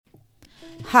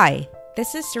Hi,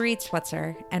 this is Sarit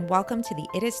Switzer, and welcome to the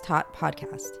It Is Taught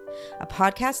podcast, a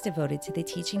podcast devoted to the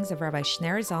teachings of Rabbi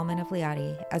Shneur Zalman of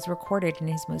Liadi as recorded in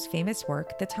his most famous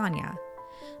work, the Tanya.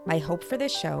 My hope for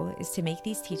this show is to make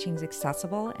these teachings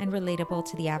accessible and relatable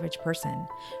to the average person,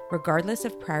 regardless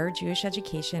of prior Jewish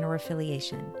education or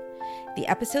affiliation. The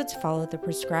episodes follow the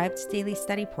prescribed daily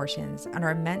study portions and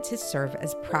are meant to serve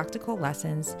as practical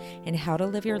lessons in how to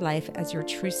live your life as your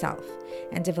true self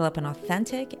and develop an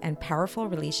authentic and powerful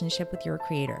relationship with your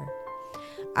Creator.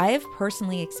 I have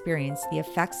personally experienced the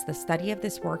effects the study of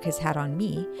this work has had on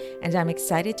me, and I'm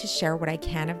excited to share what I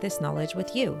can of this knowledge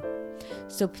with you.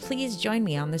 So please join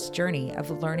me on this journey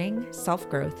of learning,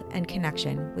 self-growth, and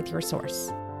connection with your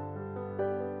source.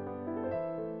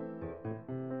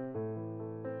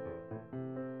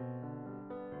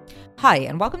 Hi,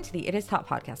 and welcome to the It Is Taught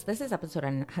podcast. This is episode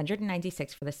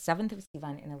 196 for the 7th of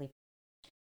Sivan in Elif.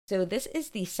 So this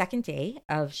is the second day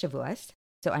of Shavuos.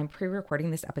 So I'm pre-recording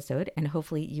this episode, and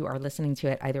hopefully you are listening to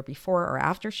it either before or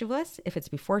after Shavuos. If it's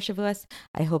before Shavuos,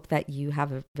 I hope that you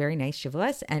have a very nice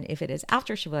Shavuos. And if it is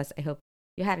after Shavuos, I hope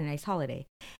you had a nice holiday.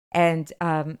 And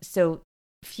so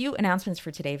few announcements for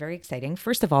today, very exciting.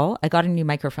 First of all, I got a new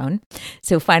microphone.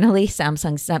 So finally,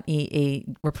 Samsung sent me a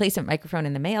replacement microphone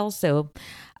in the mail. So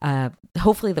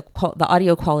hopefully the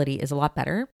audio quality is a lot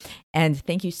better. And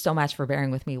thank you so much for bearing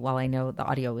with me while I know the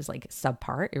audio was like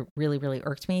subpar. It really, really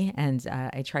irked me. And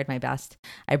I tried my best.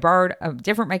 I borrowed a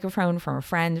different microphone from a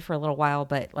friend for a little while,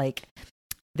 but like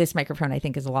this microphone, I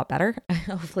think, is a lot better.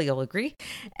 Hopefully you'll agree.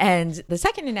 And the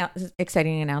second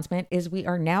exciting announcement is we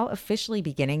are now officially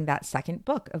beginning that second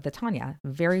book of the Tanya.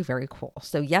 Very, very cool.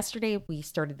 So yesterday we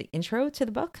started the intro to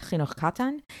the book, Chinuch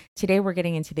Katan. Today we're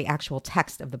getting into the actual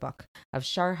text of the book, of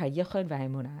Shar HaYichud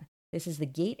VaEmunah. This is the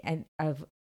gate of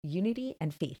unity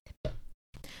and faith.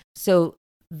 So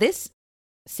this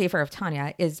Sefer of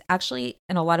Tanya is actually,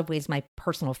 in a lot of ways, my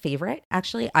personal favorite.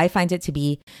 Actually, I find it to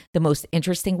be the most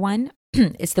interesting one.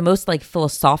 It's the most like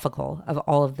philosophical of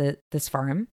all of the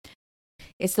Sfarim.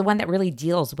 It's the one that really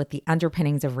deals with the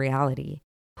underpinnings of reality.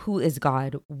 Who is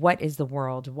God? What is the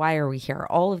world? Why are we here?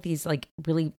 All of these like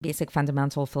really basic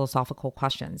fundamental philosophical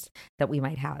questions that we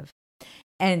might have.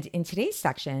 And in today's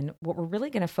section, what we're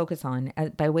really going to focus on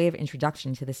by way of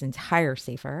introduction to this entire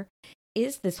Sefer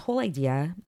is this whole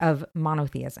idea of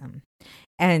monotheism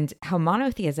and how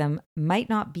monotheism might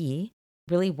not be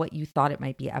really what you thought it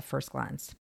might be at first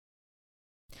glance.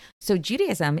 So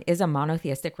Judaism is a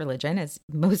monotheistic religion, as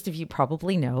most of you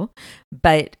probably know,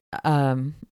 but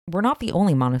we're not the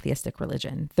only monotheistic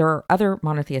religion. There are other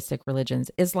monotheistic religions.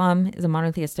 Islam is a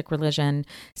monotheistic religion.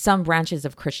 Some branches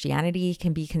of Christianity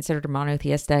can be considered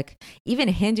monotheistic. Even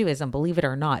Hinduism, believe it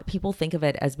or not, people think of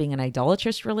it as being an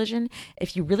idolatrous religion.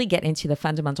 If you really get into the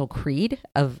fundamental creed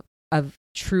of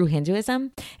true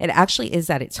Hinduism, it actually is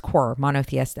at its core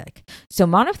monotheistic. So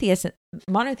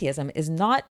monotheism is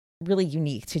not really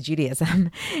unique to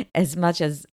Judaism as much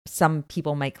as some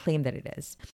people might claim that it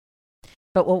is.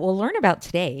 But what we'll learn about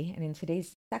today and in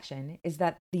today's section is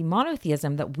that the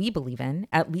monotheism that we believe in,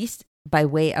 at least by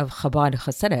way of Chabad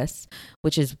Hasidus,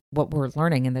 which is what we're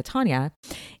learning in the Tanya,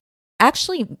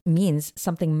 actually means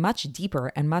something much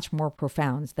deeper and much more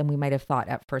profound than we might have thought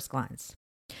at first glance.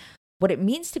 What it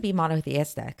means to be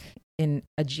monotheistic in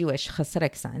a Jewish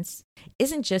Hasidic sense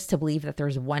isn't just to believe that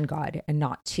there's one God and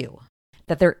not two.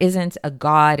 That there isn't a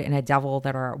God and a devil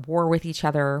that are at war with each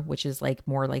other, which is like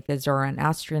more like the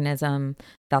Zoroastrianism.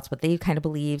 That's what they kind of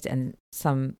believed. And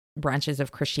some branches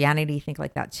of Christianity think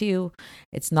like that too.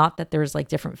 It's not that there's like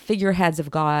different figureheads of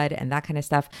God and that kind of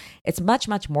stuff. It's much,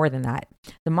 much more than that.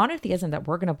 The monotheism that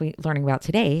we're going to be learning about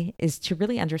today is to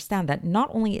really understand that not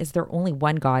only is there only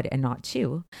one God and not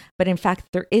two, but in fact,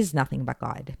 there is nothing but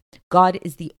God. God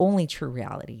is the only true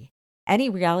reality. Any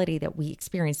reality that we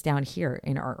experience down here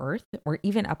in our earth or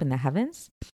even up in the heavens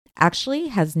actually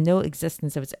has no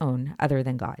existence of its own other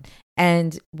than God.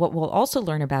 And what we'll also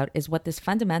learn about is what this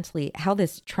fundamentally, how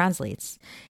this translates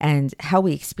and how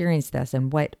we experience this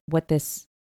and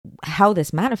how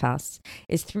this manifests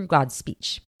is through God's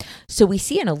speech. So we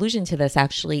see an allusion to this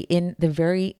actually in the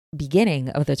very beginning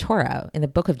of the Torah, in the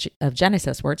book of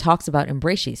Genesis, where it talks about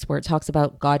Bereshis, where it talks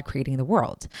about God creating the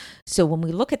world. So when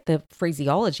we look at the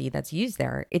phraseology that's used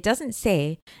there, it doesn't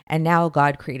say, and now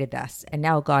God created this, and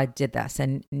now God did this,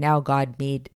 and now God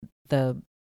made the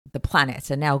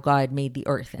planets, and now God made the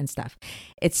earth and stuff.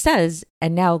 It says,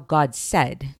 and now God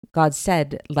said,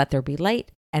 let there be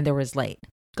light, and there was light.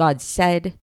 God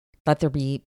said, let there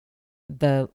be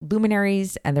the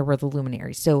luminaries, and there were the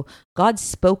luminaries. So God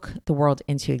spoke the world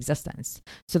into existence.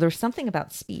 So there's something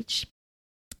about speech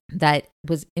that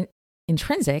was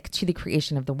intrinsic to the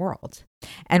creation of the world.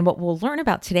 And what we'll learn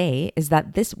about today is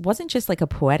that this wasn't just like a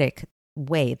poetic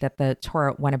way that the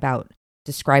Torah went about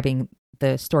describing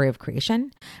the story of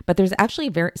creation, but there's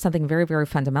actually something very, very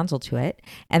fundamental to it.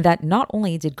 And that not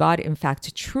only did God, in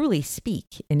fact, truly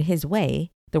speak in his way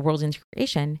the world into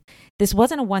creation, this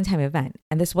wasn't a one-time event.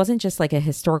 And this wasn't just like a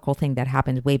historical thing that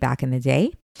happened way back in the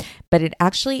day, but it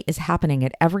actually is happening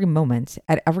at every moment,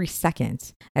 at every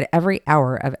second, at every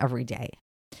hour of every day.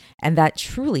 And that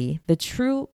truly, the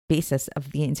true basis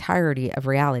of the entirety of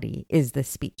reality is this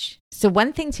speech. So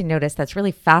one thing to notice that's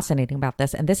really fascinating about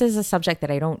this, and this is a subject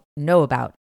that I don't know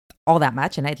about all that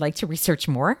much, and I'd like to research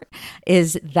more,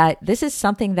 is that this is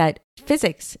something that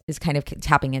physics is kind of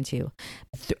tapping into.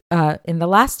 In the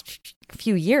last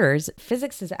few years,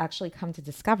 physics has actually come to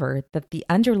discover that the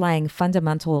underlying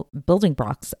fundamental building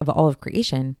blocks of all of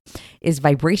creation is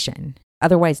vibration,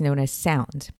 otherwise known as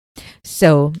sound.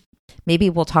 So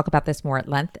maybe we'll talk about this more at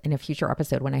length in a future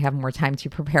episode when I have more time to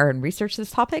prepare and research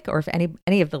this topic. Or if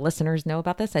any of the listeners know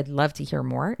about this, I'd love to hear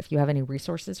more if you have any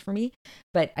resources for me.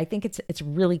 But I think it's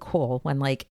really cool when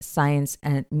like science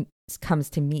comes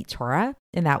to meet Torah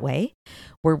in that way,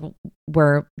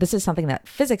 where this is something that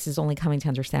physics is only coming to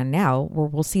understand now, where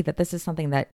we'll see that this is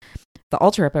something that the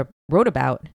Alter Rebbe wrote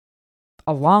about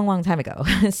a long, long time ago.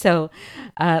 So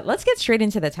let's get straight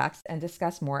into the text and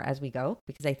discuss more as we go,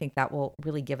 because I think that will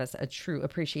really give us a true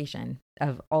appreciation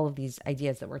of all of these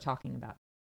ideas that we're talking about.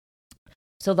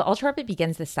 So the Alter Rebbe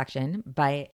begins this section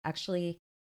by actually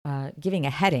giving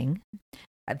a heading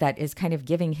that is kind of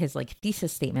giving his like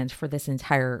thesis statement for this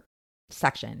entire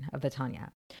section of the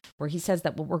Tanya, where he says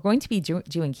that what we're going to be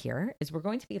doing here is we're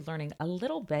going to be learning a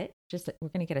little bit, we're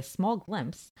going to get a small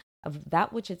glimpse of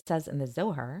that which it says in the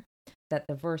Zohar, that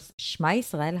the verse Shema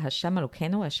Yisrael Hashem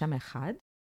Elokeinu Hashem Echad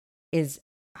is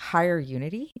higher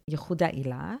unity, Yehuda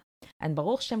Ilah, and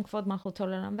Baruch Shem Kvod Malchuto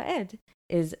L'Olam Va'ed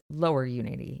is lower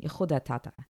unity, Yehuda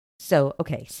Tata. So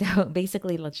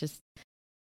basically, let's just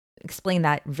explain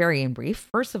that very in brief.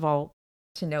 First of all,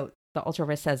 to note, the Alter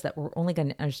Rebbe says that we're only going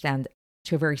to understand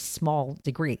to a very small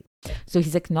degree. So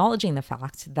he's acknowledging the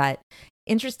fact that,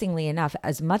 interestingly enough,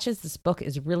 as much as this book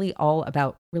is really all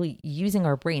about really using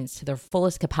our brains to their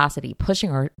fullest capacity, pushing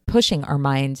our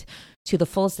mind to the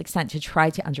fullest extent to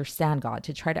try to understand God,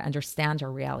 to try to understand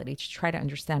our reality, to try to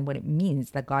understand what it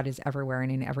means that God is everywhere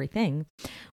and in everything,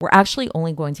 we're actually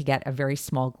only going to get a very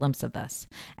small glimpse of this.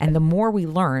 And the more we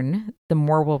learn, the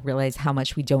more we'll realize how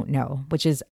much we don't know, which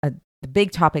is the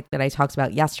big topic that I talked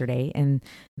about yesterday in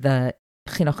the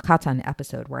Chinuch Katan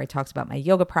episode, where I talked about my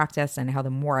yoga practice and how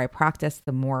the more I practice,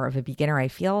 the more of a beginner I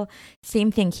feel.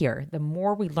 Same thing here. The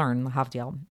more we learn,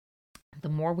 Lahavdil, the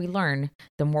more we learn,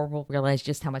 the more we'll realize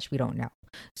just how much we don't know.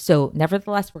 So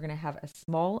nevertheless, we're going to have a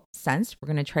small sense.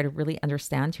 We're going to try to really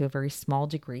understand to a very small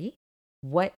degree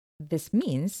what this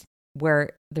means,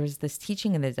 where there's this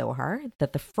teaching in the Zohar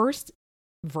that the first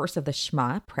verse of the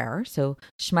Shema prayer, so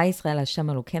Shema Yisrael Hashem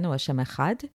Elokeinu Hashem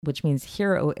Echad, which means,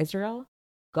 hear, O Israel,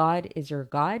 God is your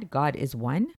God, God is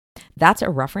one. That's a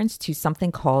reference to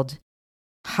something called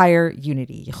higher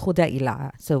unity, Yehuda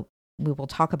Ilah. So we will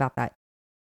talk about that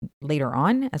later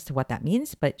on as to what that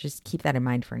means, but just keep that in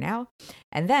mind for now.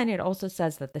 And then it also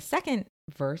says that the second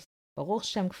verse, Baruch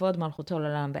Shem Kvod Malchuto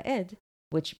L'Olam Va'ed,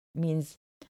 which means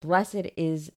blessed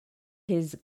is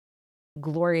his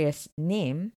glorious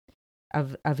name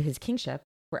of his kingship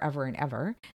forever and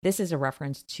ever. This is a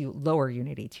reference to lower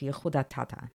unity, to Yehuda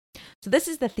Tata. So this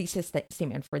is the thesis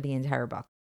statement for the entire book.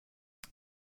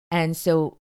 And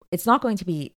so it's not going to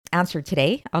be answered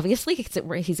today, obviously,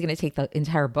 because he's going to take the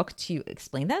entire book to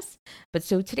explain this. But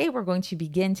so today we're going to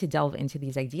begin to delve into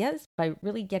these ideas by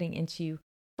really getting into,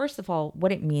 first of all,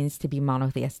 what it means to be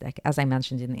monotheistic, as I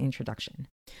mentioned in the introduction.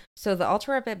 So the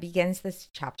Alter Rebbe begins this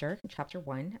chapter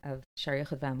 1 of Shari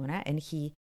Yechud V'Amunah, and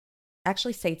he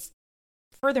actually states,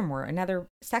 furthermore, another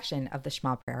section of the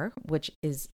Shema prayer, which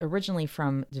is originally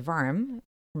from Devarim,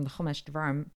 from the Chumash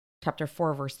Devarim, chapter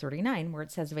 4, verse 39, where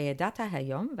it says, Ve'yadata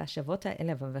hayom v'shavota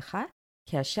elevavecha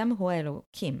ki Hashem hu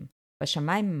Elokim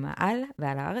v'shamayim ma'al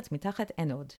v'al haaretz mitachat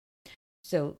en od.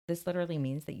 So this literally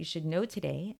means that you should know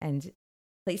today and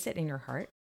place it in your heart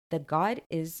that God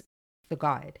is the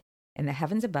God in the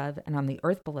heavens above and on the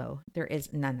earth below. There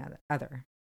is none other.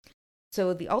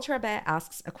 So the Alter Rebbe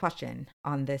asks a question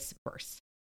on this verse,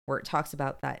 where it talks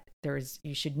about that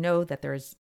you should know that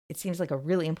it seems like a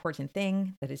really important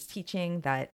thing that is teaching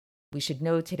that we should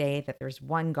know today that there's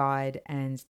one God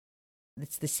and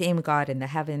it's the same God in the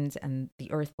heavens and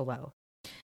the earth below.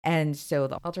 And so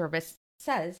the Alter Rebbe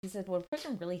says, well, a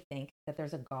person really think that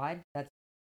there's a God that's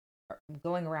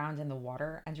going around in the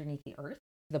water underneath the earth?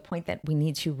 the point that we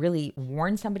need to really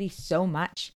warn somebody so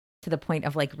much, to the point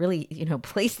of like really,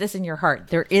 place this in your heart.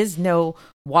 There is no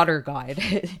water God.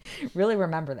 Really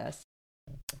remember this.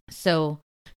 So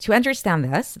to understand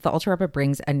this, the Alter Rebbe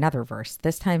brings another verse,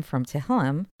 this time from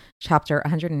Tehillim, chapter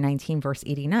 119, verse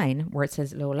 89, where it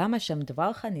says, Le'olam Hashem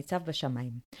devarcha nitzav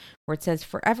b'shamayim, where it says,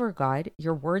 forever God,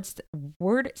 your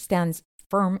word stands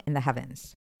firm in the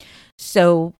heavens.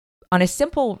 So on a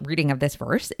simple reading of this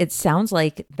verse, it sounds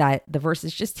like that the verse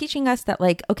is just teaching us that,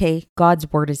 like, okay,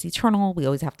 God's word is eternal. We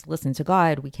always have to listen to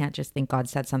God. We can't just think God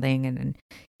said something and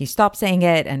he stopped saying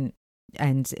it and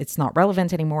it's not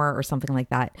relevant anymore or something like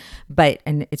that.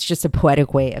 And it's just a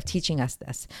poetic way of teaching us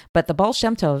this. But the Baal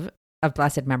Shem Tov of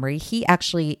blessed memory, he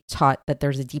actually taught that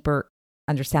there's a deeper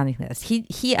understanding of this.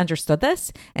 He understood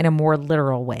this in a more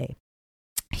literal way.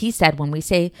 He said, when we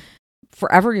say,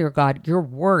 forever your God, your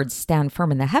words stand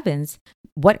firm in the heavens.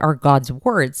 What are God's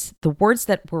words? The words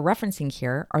that we're referencing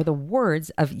here are the words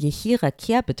of Yehi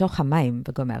Rakia b'toch hamayim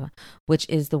v'gomer, which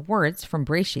is the words from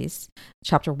Bereshis,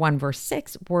 chapter 1, verse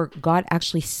 6, where God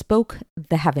actually spoke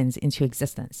the heavens into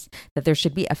existence, that there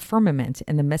should be a firmament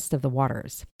in the midst of the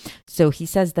waters. So he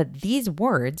says that these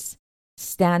words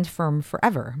stand firm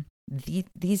forever.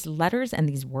 These letters and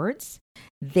these words,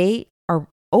 they are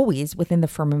always within the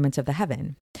firmament of the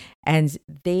heaven. And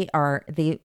they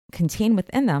contain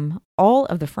within them all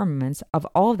of the firmaments of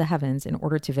all of the heavens in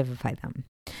order to vivify them.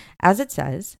 As it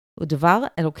says, U'devar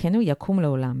Elokenu yakum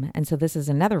le'olam. And so this is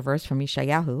another verse from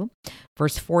Yeshayahu,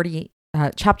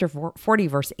 chapter 40,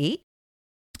 verse 8.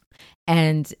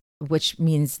 And which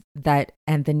means that,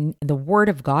 and the word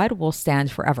of God will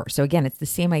stand forever. So again, it's the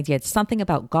same idea. It's something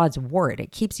about God's word.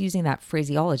 It keeps using that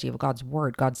phraseology of God's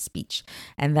word, God's speech.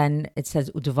 And then it says,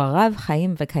 Udvarav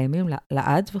chaim v'kayimim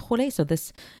la'ad v'chulei. So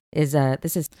this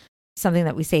is something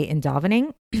that we say in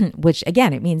davening, which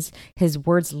again, it means his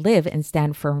words live and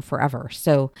stand firm forever.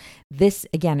 So this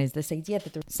again is this idea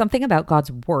that there's something about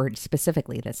God's word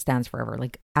specifically that stands forever,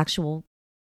 like actual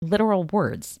literal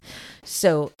words.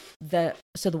 So the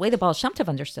way the Baal Shem Tov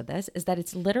understood this is that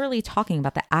it's literally talking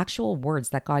about the actual words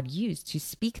that God used to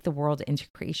speak the world into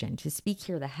creation, to speak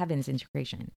here the heavens into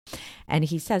creation. And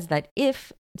he says that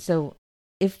if the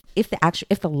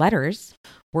letters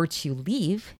were to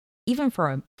leave, even for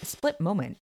a split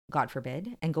moment, God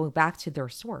forbid, and go back to their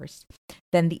source,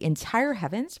 then the entire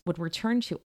heavens would return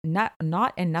to not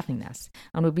and nothingness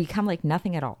and would become like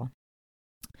nothing at all.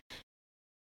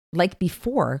 Like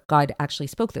before God actually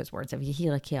spoke those words of Yehi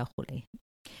Rakia Chulei.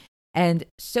 And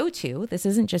so too, this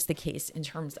isn't just the case in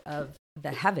terms of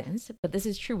the heavens, but this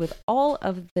is true with all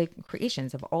of the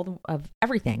creations of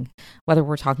everything, whether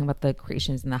we're talking about the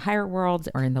creations in the higher worlds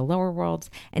or in the lower worlds,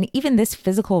 and even this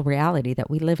physical reality that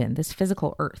we live in, this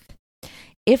physical earth.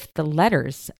 If the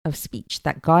letters of speech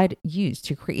that God used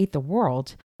to create the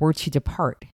world were to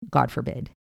depart, God forbid,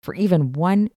 for even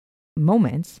one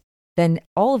moment, then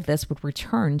all of this would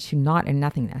return to naught and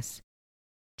nothingness.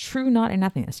 True naught and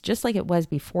nothingness, just like it was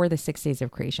before the 6 days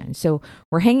of creation. So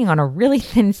we're hanging on a really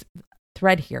thin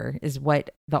thread here, is what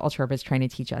the Alter Rebbe is trying to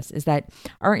teach us, is that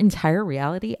our entire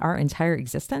reality, our entire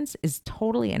existence is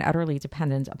totally and utterly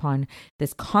dependent upon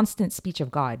this constant speech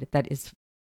of God that is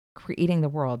creating the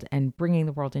world and bringing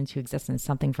the world into existence,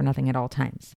 something for nothing at all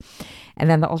times. And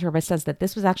then the Alter Rebbe says that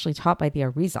this was actually taught by the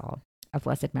Arizal of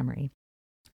blessed memory.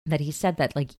 That he said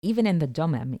that, like, even in the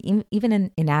domem, even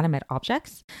in inanimate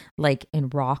objects, like in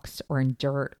rocks or in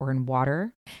dirt or in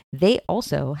water, they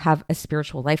also have a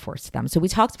spiritual life force to them. So we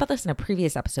talked about this in a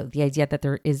previous episode, the idea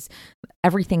that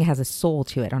everything has a soul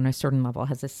to it on a certain level,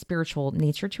 has a spiritual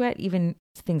nature to it, even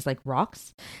things like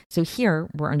rocks. So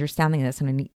here we're understanding this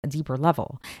on a deeper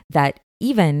level, that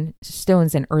even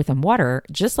stones and earth and water,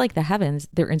 just like the heavens,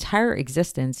 their entire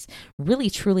existence,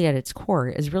 really truly at its core,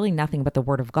 is really nothing but the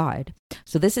word of God.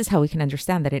 So this is how we can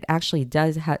understand that it actually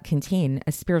does contain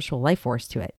a spiritual life force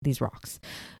to it, these rocks.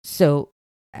 So,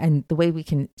 and the way we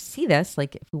can see this,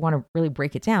 like if we want to really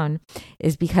break it down,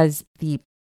 is because the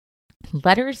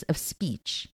letters of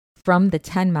speech from the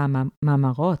 10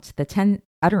 mamarot, the 10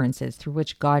 utterances through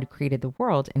which God created the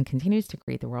world and continues to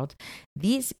create the world,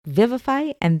 these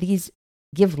vivify and these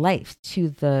give life to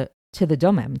the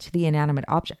domem, to the inanimate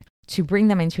object, to bring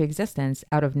them into existence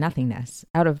out of nothingness,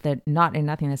 out of the not and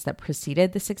nothingness that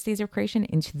preceded the 6 days of creation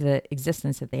into the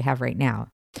existence that they have right now.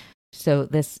 So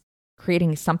this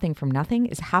creating something from nothing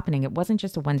is happening. It wasn't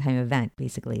just a one-time event,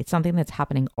 basically. It's something that's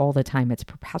happening all the time. It's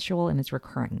perpetual and it's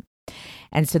recurring.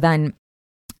 And so then,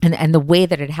 and the way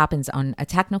that it happens on a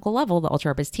technical level, the Alter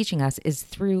Rebbe is teaching us, is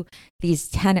through these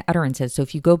 10 utterances. So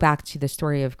if you go back to the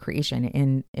story of creation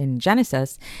in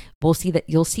Genesis,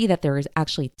 you'll see that there is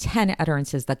actually 10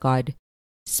 utterances that God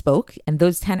spoke, and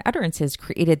those 10 utterances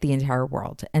created the entire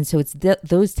world. And so it's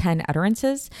those 10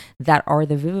 utterances that are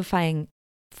the vivifying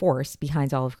force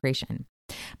behind all of creation.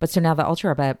 But so now the Alter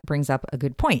Rebbe brings up a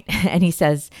good point, and he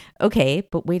says, okay,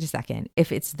 but wait a second. If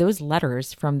it's those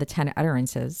letters from the 10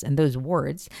 utterances and those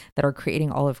words that are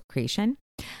creating all of creation,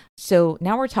 so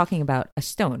now we're talking about a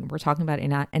stone. We're talking about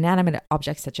inanimate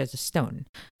objects such as a stone.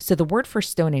 So the word for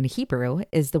stone in Hebrew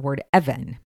is the word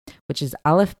even, which is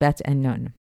aleph, bet, and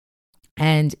nun.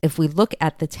 And if we look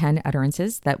at the 10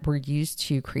 utterances that were used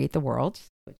to create the world,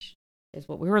 which is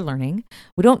what we were learning,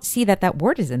 we don't see that that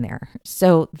word is in there.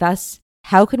 So thus,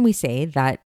 how can we say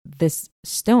that this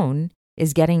stone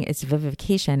is getting its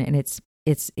vivification and its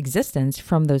existence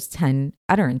from those 10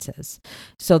 utterances?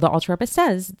 So the Alter Rebbe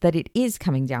says that it is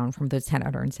coming down from those 10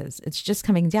 utterances. It's just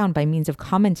coming down by means of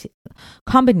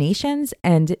combinations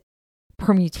and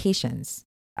permutations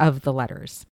of the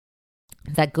letters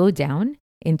that go down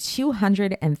in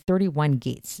 231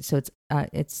 gates. So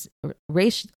it's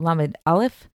Reish Lamed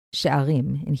Aleph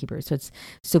She'arim in Hebrew.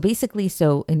 So basically,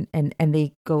 and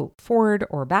they go forward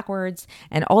or backwards,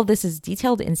 and all this is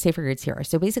detailed in Sefer Yetzirah.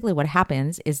 So basically what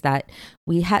happens is that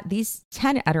we had these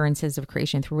 10 utterances of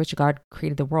creation through which God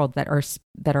created the world that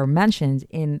are mentioned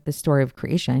in the story of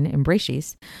creation in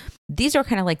Breshis. These are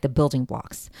kind of like the building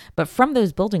blocks. But from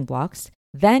those building blocks,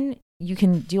 then you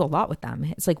can do a lot with them.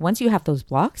 It's like once you have those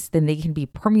blocks, then they can be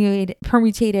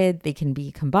permutated, they can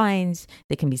be combined,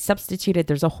 they can be substituted.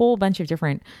 There's a whole bunch of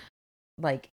different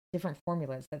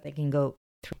formulas that they can go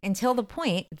through until the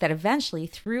point that eventually,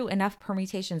 through enough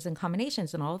permutations and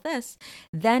combinations and all of this,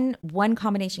 then one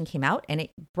combination came out and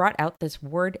it brought out this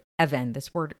word even,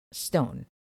 this word stone,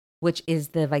 which is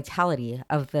the vitality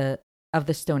of the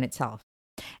stone itself.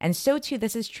 And so too,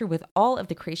 this is true with all of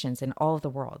the creations in all of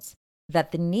the worlds,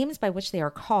 that the names by which they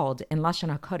are called in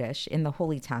Lashon HaKodesh, in the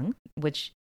Holy Tongue,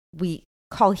 which we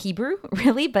call Hebrew,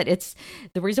 really, but it's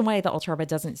the reason why the Alter Rebbe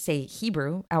doesn't say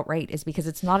Hebrew outright is because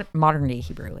it's not modern day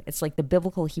Hebrew. It's like the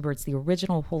biblical Hebrew. It's the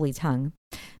original Holy Tongue.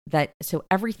 So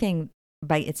everything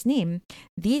by its name,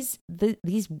 the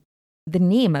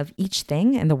name of each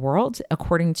thing in the world,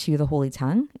 according to the Holy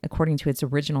Tongue, according to its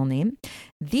original name,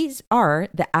 these are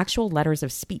the actual letters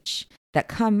of speech that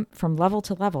come from level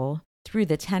to level through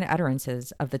the 10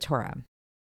 utterances of the Torah,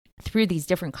 through these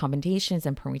different combinations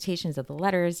and permutations of the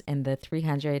letters and the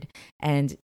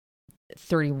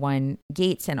 331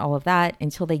 gates and all of that,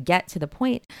 until they get to the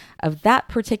point of that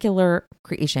particular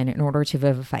creation in order to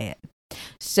vivify it.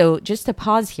 So just to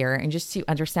pause here and just to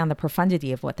understand the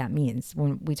profundity of what that means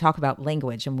when we talk about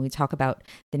language and we talk about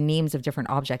the names of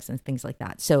different objects and things like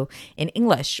that. So in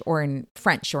English or in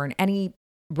French or in any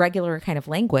regular kind of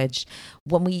language,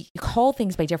 when we call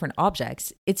things by different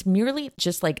objects, it's merely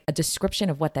just like a description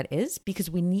of what that is,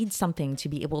 because we need something to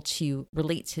be able to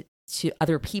relate to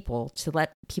other people, to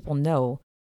let people know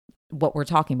what we're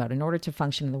talking about in order to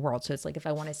function in the world. So it's like if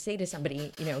I want to say to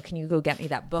somebody, can you go get me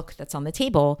that book that's on the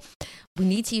table? We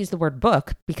need to use the word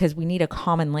book because we need a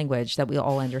common language that we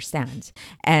all understand.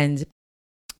 And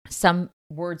some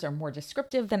words are more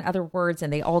descriptive than other words,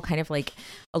 and they all kind of like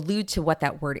allude to what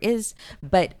that word is.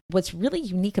 But what's really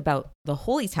unique about the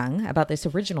Holy Tongue, about this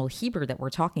original Hebrew that we're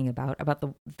talking about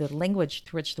the language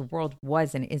through which the world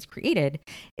was and is created,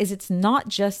 is it's not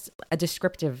just a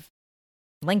descriptive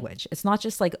language. It's not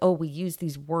just like, oh, we use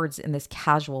these words in this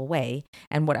casual way,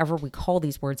 and whatever we call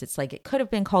these words, it's like it could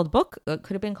have been called book, it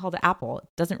could have been called apple. It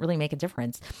doesn't really make a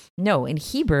difference. No, in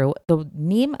Hebrew, the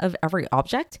name of every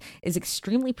object is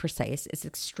extremely precise, it's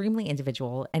extremely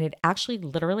individual, and it actually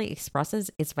literally expresses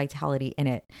its vitality in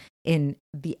it in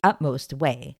the utmost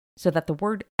way. So that the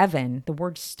word even, the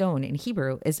word stone in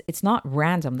Hebrew, it's not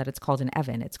random that it's called an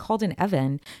even. It's called an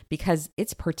even because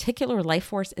its particular life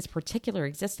force, its particular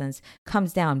existence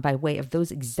comes down by way of those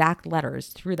exact letters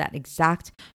through that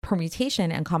exact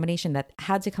permutation and combination that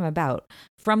had to come about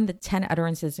from the 10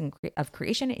 utterances of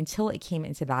creation until it came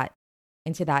into that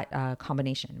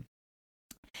combination.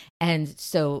 And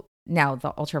so now the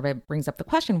Alter Rebbe brings up the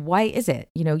question, why is it?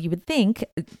 You would think,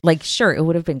 like, sure, it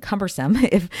would have been cumbersome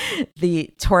if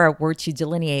the Torah were to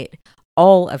delineate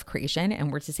all of creation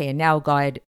and were to say, and now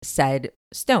God said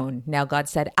stone, now God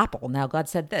said apple, now God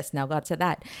said this, now God said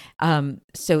that.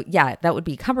 So yeah, that would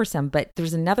be cumbersome. But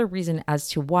there's another reason as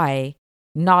to why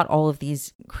not all of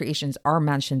these creations are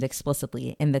mentioned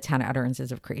explicitly in the 10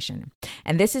 utterances of creation.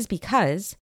 And this is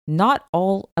because not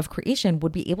all of creation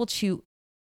would be able to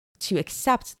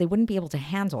accept, they wouldn't be able to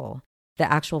handle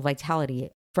the actual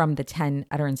vitality from the 10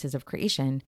 utterances of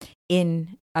creation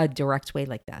in a direct way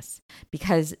like this,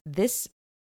 because this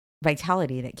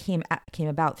vitality that came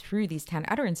about through these 10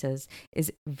 utterances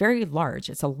is very large.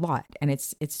 It's a lot, and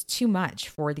it's too much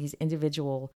for these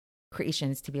individual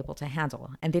creations to be able to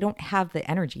handle, and they don't have the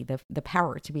energy, the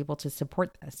power to be able to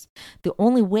support this. The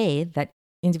only way that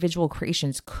individual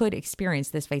creations could experience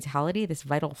this vitality, this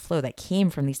vital flow that came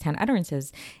from these 10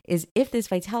 utterances, is if this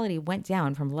vitality went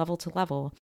down from level to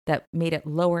level that made it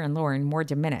lower and lower and more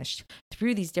diminished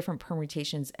through these different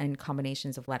permutations and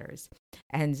combinations of letters.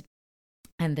 And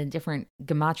the different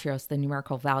gematrios, the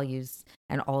numerical values,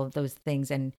 and all of those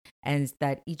things, and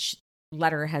that each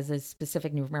letter has a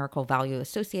specific numerical value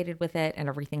associated with it and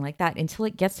everything like that, until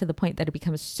it gets to the point that it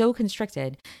becomes so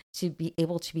constricted to be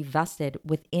able to be vested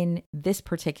within this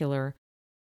particular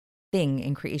thing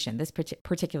in creation, this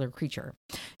particular creature.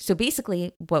 So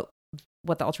basically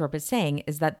what the Alter Rebbe is saying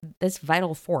is that this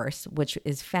vital force, which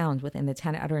is found within the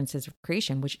 10 utterances of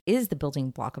creation, which is the building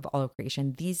block of all of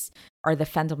creation, these are the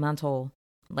fundamental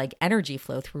energy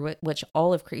flow through it, which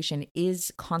all of creation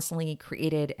is constantly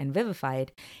created and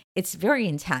vivified. It's very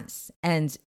intense.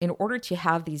 And in order to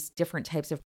have these different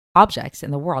types of objects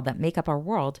in the world that make up our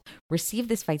world receive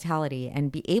this vitality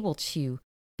and be able to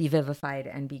be vivified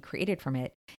and be created from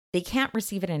it, they can't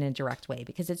receive it in a direct way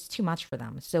because it's too much for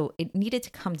them. So it needed to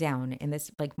come down in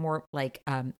this more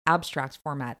abstract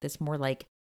format, this more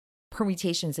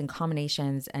permutations and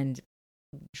combinations and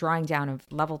drawing down of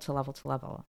level to level to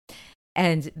level.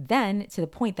 And then to the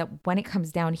point that when it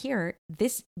comes down here,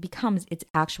 this becomes its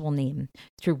actual name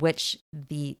through which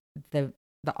the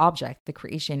object, the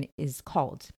creation, is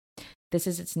called. This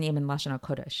is its name in Lashon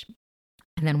HaKodesh.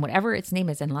 And then whatever its name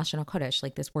is in Lashon HaKodesh,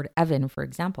 like this word Evan, for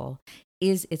example,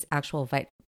 is its actual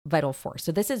vital force.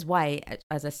 So this is why,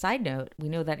 as a side note, we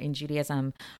know that in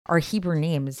Judaism, our Hebrew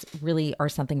names really are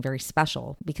something very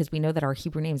special, because we know that our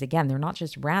Hebrew names, again, they're not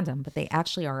just random, but they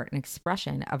actually are an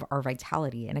expression of our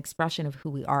vitality, an expression of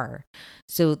who we are.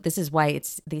 So this is why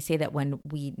they say that when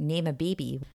we name a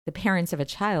baby, the parents of a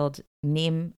child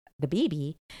name the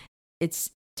baby,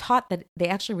 it's taught that they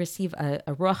actually receive a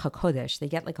Ruach HaKodesh. They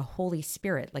get a Holy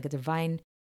Spirit, a divine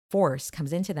force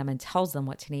comes into them and tells them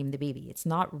what to name the baby. It's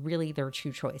not really their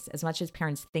true choice. As much as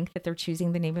parents think that they're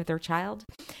choosing the name of their child,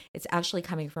 it's actually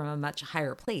coming from a much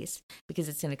higher place, because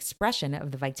it's an expression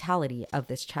of the vitality of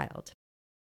this child.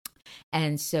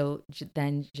 And so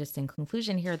then, just in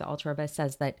conclusion here, the Alter Rebbe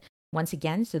says that once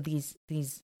again, so these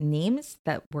names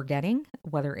that we're getting,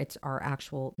 whether it's our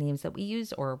actual names that we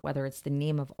use or whether it's the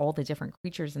name of all the different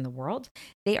creatures in the world,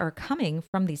 they are coming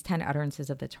from these 10 utterances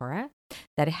of the Torah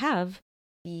that have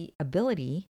the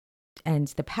ability and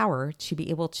the power to be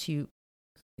able to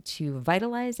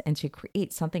vitalize and to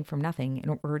create something from nothing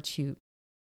in order to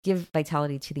give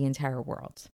vitality to the entire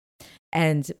world.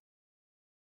 And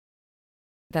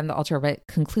then the Alter Rebbe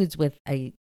concludes with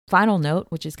a final note,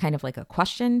 which is kind of like a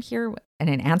question here, and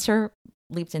an answer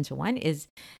leaped into one, is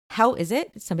how is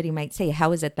it, somebody might say,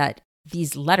 how is it that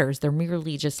these letters, they're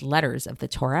merely just letters of the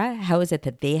Torah, how is it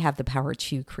that they have the power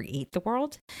to create the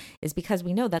world? Is because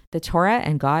we know that the Torah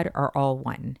and God are all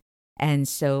one. And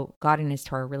so God and his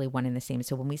Torah are really one and the same.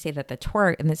 So when we say that the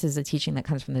Torah, and this is a teaching that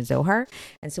comes from the Zohar,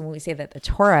 and so when we say that the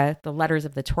Torah, the letters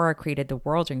of the Torah created the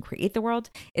world and create the world,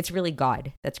 it's really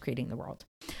God that's creating the world.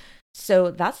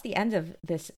 So that's the end of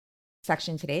this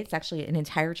section today. It's actually an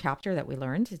entire chapter that we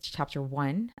learned. It's chapter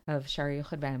 1 of Shari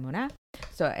Yichud B'Emunah.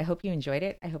 So I hope you enjoyed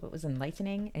it. I hope it was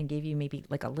enlightening and gave you maybe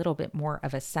a little bit more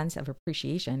of a sense of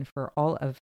appreciation for all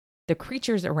of the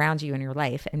creatures around you in your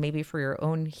life, and maybe for your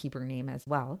own Hebrew name as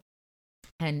well.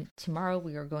 And tomorrow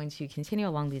we are going to continue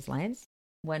along these lines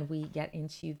when we get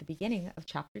into the beginning of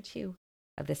chapter 2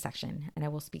 of this section, and I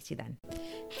will speak to you then.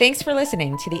 Thanks for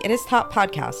listening to the It Is Taught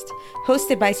podcast,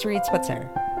 hosted by Sarit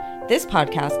Switzer. This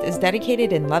podcast is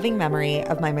dedicated in loving memory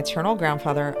of my maternal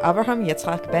grandfather, Avraham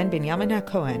Yitzchak ben Binyamin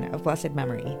HaKohen of blessed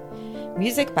memory.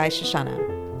 Music by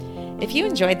Shoshana. If you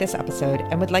enjoyed this episode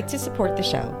and would like to support the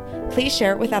show, please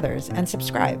share it with others and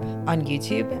subscribe on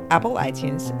YouTube, Apple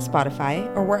iTunes, Spotify,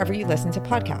 or wherever you listen to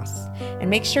podcasts. And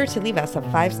make sure to leave us a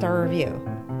 5-star review.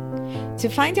 To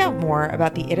find out more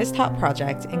about the It Is Taught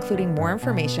project, including more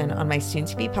information on my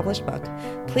soon-to-be published book,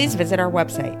 please visit our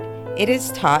website,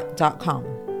 itistaught.com.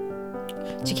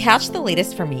 To catch the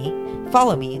latest from me,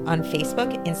 follow me on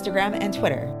Facebook, Instagram, and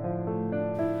Twitter.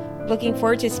 Looking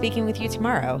forward to speaking with you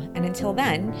tomorrow, and until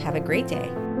then, have a great day.